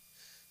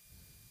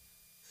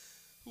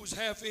who was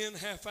half in,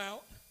 half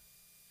out.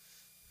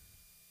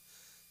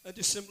 That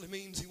just simply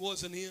means he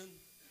wasn't in.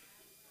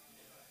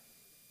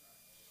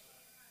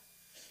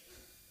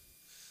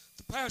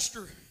 The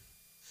pastor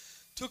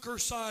took her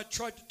aside,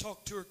 tried to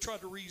talk to her,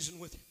 tried to reason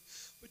with her.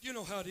 But you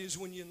know how it is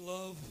when you're in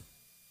love.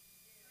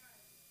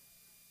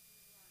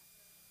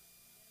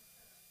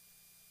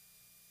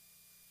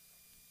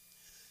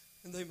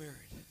 And they married.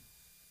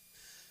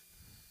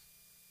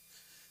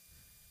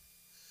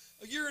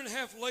 A year and a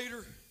half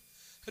later,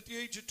 at the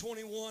age of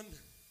 21,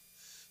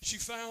 she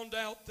found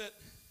out that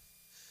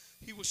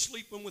he was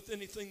sleeping with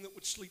anything that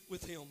would sleep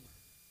with him.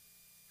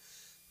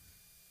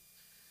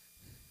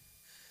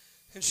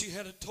 And she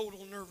had a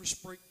total nervous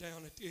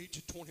breakdown at the age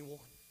of 21.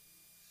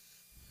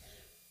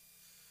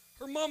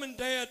 Her mom and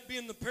dad,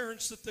 being the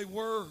parents that they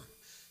were,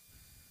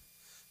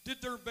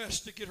 did their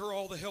best to get her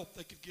all the help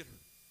they could get her.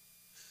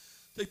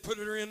 They put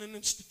her in an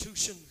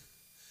institution.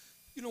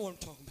 You know what I'm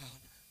talking about.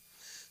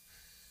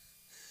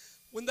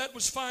 When that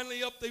was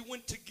finally up, they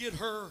went to get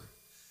her.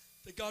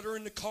 They got her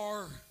in the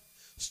car,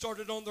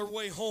 started on their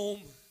way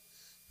home.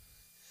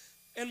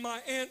 And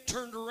my aunt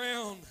turned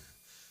around,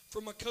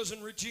 for my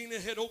cousin Regina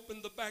had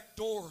opened the back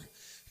door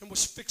and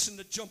was fixing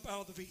to jump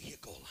out of the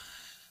vehicle.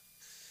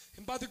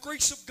 And by the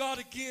grace of God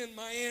again,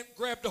 my aunt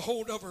grabbed a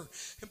hold of her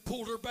and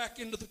pulled her back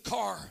into the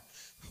car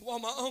while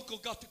my uncle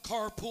got the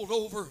car pulled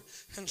over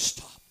and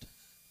stopped.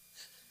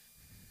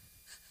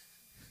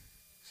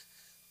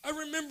 I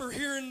remember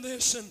hearing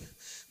this, and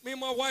me and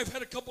my wife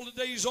had a couple of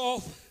days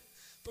off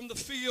from the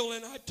field,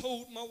 and I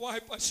told my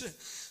wife, I said,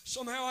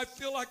 somehow I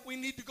feel like we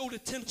need to go to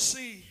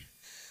Tennessee.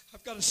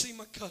 I've got to see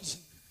my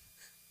cousin.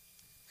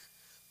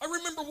 I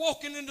remember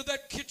walking into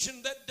that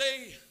kitchen that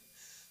day.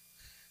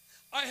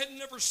 I had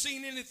never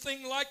seen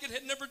anything like it,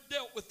 had never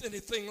dealt with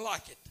anything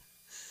like it.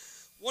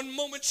 One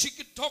moment she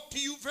could talk to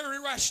you very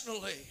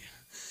rationally,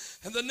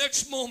 and the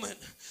next moment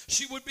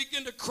she would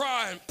begin to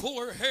cry and pull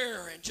her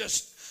hair and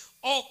just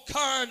all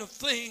kind of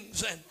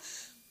things. And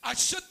I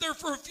sat there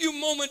for a few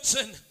moments,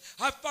 and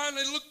I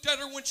finally looked at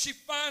her when she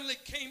finally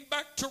came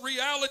back to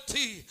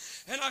reality,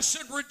 and I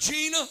said,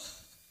 Regina,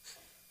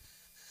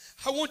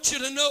 I want you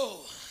to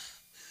know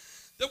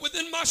that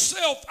within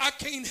myself I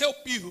can't help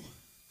you,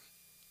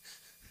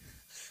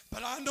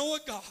 but I know a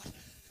God.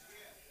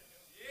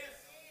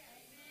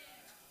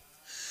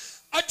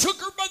 I took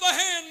her by the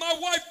hand. My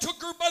wife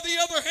took her by the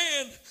other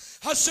hand.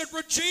 I said,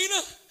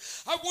 Regina,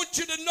 I want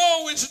you to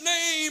know his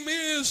name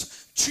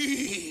is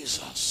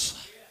Jesus.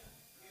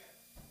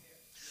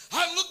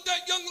 I looked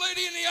that young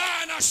lady in the eye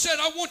and I said,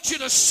 I want you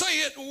to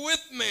say it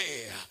with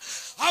me.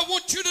 I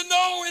want you to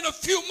know in a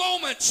few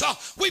moments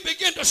we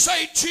begin to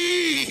say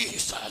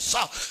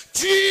Jesus,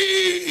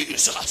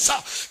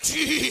 Jesus,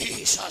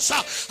 Jesus.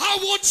 I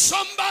want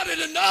somebody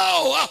to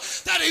know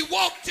that he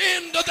walked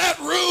into that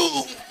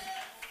room.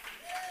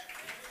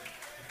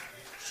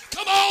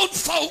 Come on,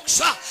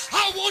 folks.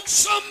 I want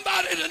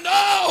somebody to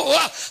know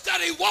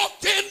that he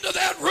walked into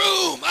that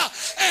room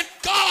and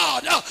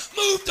God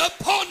moved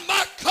upon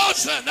my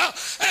cousin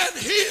and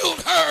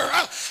healed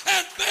her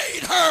and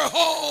made her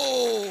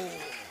whole.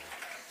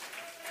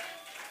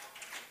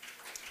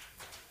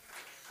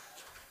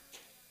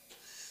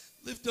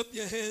 Lift up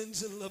your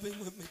hands and love him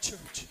with me,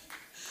 church.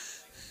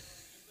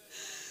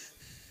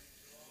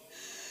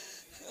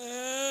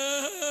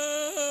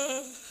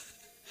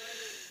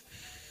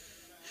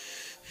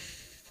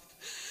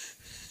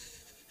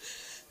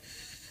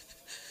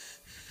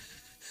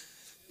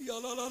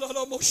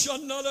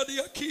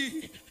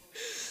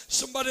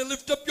 Somebody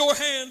lift up your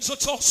hands.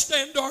 Let's all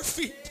stand to our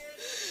feet.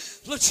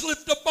 Let's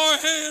lift up our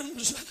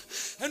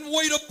hands and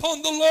wait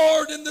upon the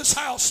Lord in this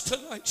house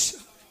tonight.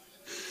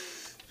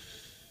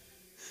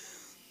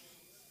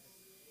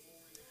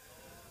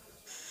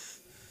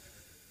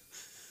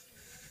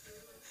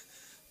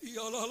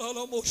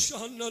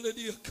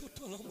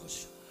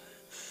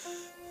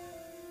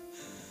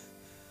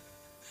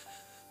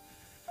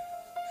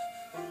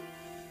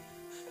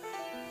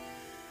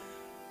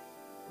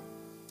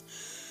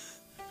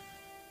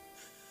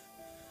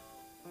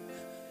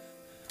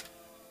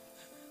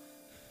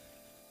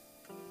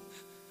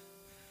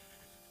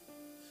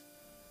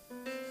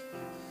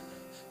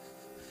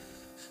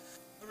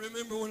 I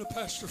remember when a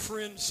pastor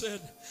friend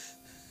said,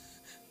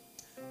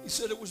 he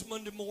said it was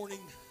Monday morning.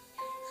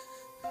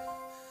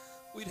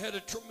 We'd had a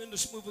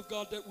tremendous move of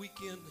God that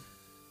weekend.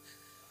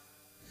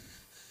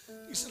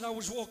 He said, I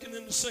was walking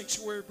in the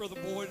sanctuary, Brother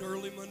Boyd,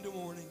 early Monday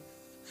morning,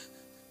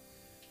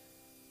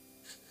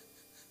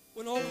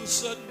 when all of a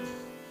sudden,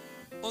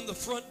 on the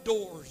front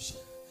doors,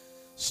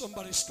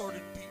 somebody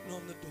started beating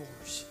on the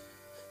doors.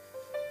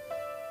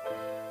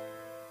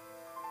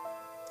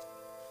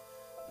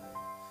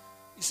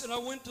 He said, I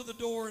went to the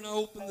door and I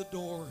opened the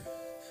door,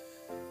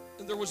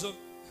 and there was a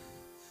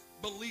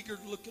beleaguered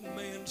looking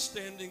man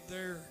standing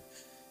there.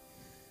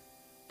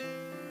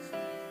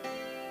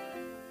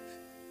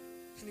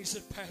 And he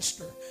said,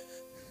 Pastor,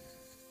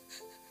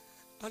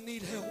 I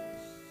need help.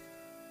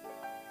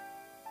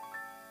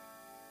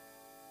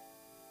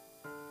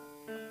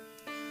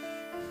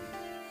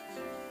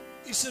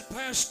 He said,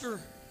 Pastor,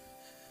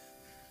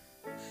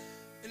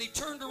 and he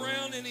turned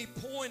around and he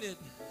pointed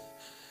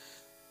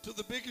to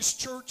the biggest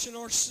church in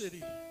our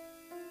city.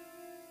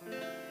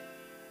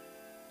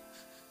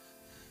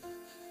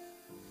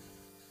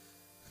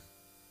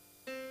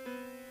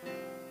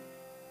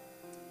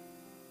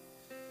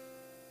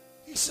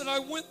 He said, I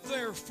went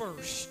there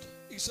first.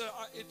 He said,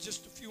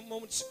 just a few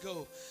moments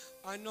ago,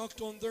 I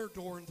knocked on their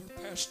door and their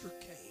pastor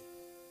came.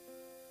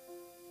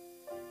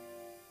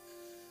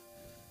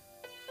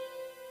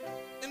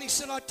 And he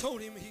said, I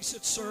told him, he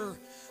said, sir,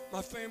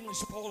 my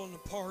family's falling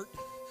apart.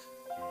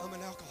 I'm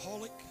an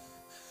alcoholic.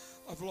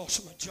 I've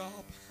lost my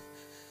job.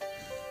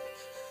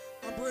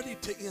 I'm ready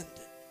to end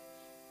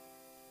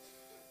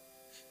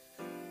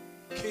it.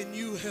 Can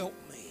you help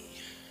me?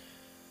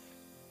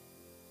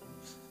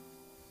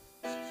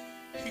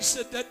 He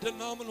said, that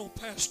denominational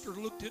pastor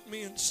looked at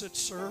me and said,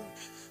 sir,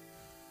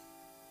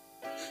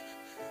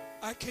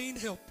 I can't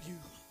help you.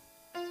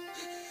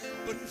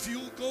 But if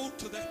you'll go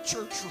to that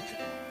church right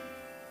now,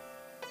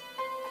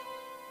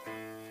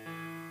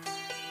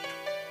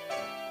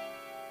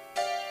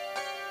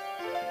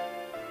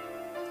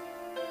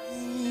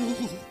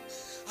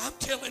 I'm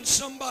telling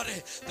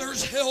somebody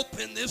there's help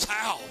in this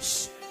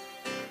house.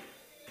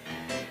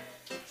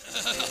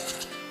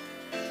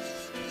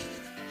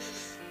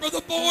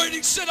 Brother Boyd,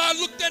 he said, I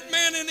looked that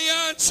man in the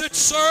eye and said,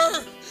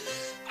 sir,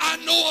 I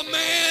know a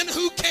man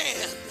who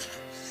can.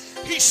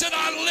 He said,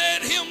 I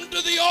led him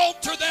to the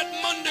altar that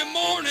Monday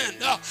morning.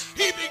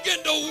 He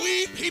began to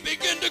weep. He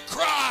began to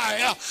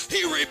cry.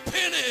 He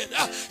repented.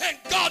 And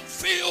God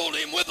filled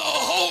him with the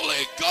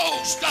Holy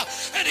Ghost.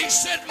 And he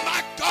said,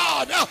 my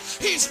God,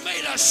 he's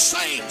made a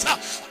saint.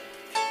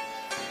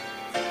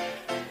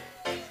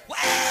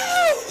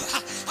 Wow!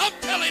 I'm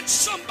telling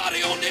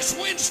somebody on this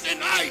Wednesday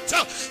night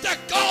that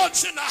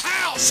God's in the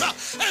house.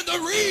 And the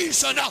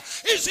reason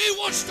is he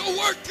wants to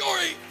work your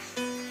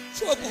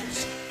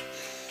troubles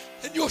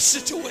and your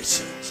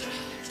situations.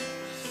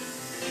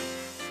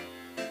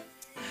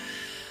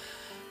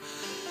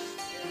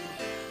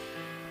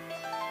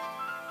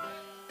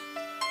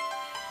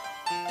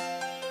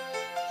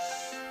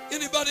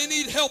 Anybody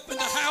need help in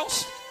the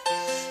house?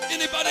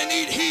 Anybody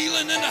need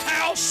healing in the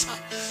house?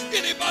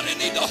 Anybody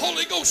need the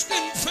Holy Ghost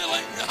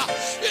infilling?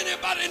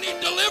 Anybody need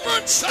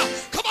deliverance?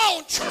 Come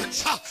on,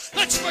 church.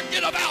 Let's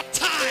forget about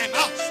time.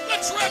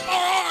 Let's wrap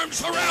our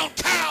arms around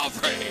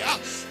Calvary.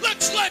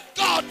 Let's let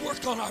God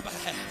work on our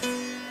behalf.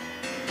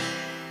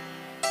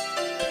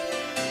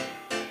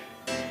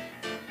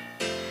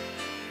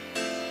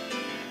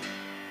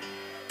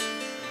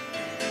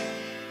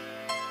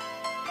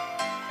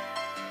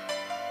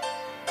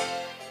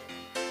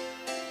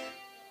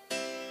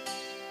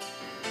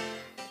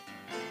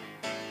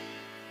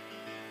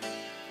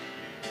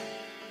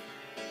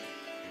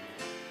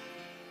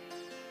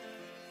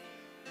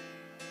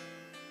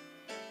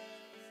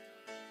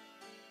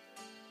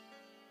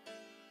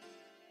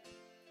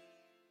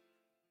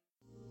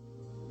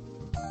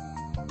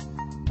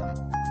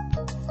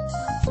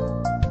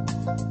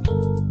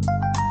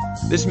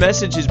 This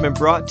message has been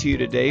brought to you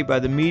today by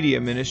the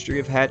media ministry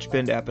of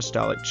Hatchbend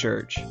Apostolic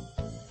Church.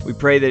 We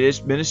pray that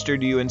it's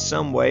ministered to you in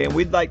some way, and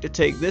we'd like to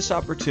take this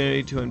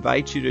opportunity to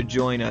invite you to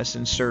join us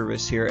in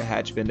service here at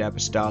Hatchbend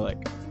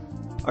Apostolic.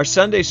 Our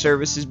Sunday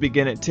services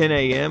begin at 10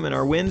 a.m. and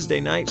our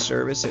Wednesday night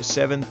service at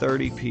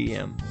 7:30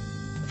 p.m.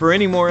 For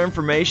any more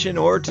information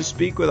or to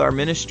speak with our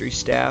ministry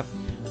staff,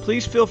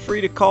 please feel free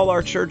to call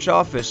our church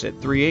office at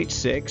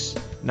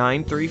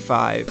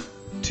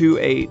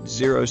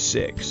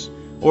 386-935-2806.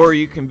 Or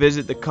you can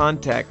visit the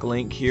contact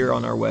link here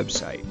on our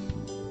website.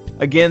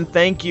 Again,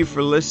 thank you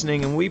for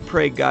listening, and we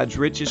pray God's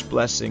richest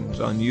blessings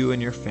on you and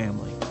your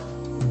family.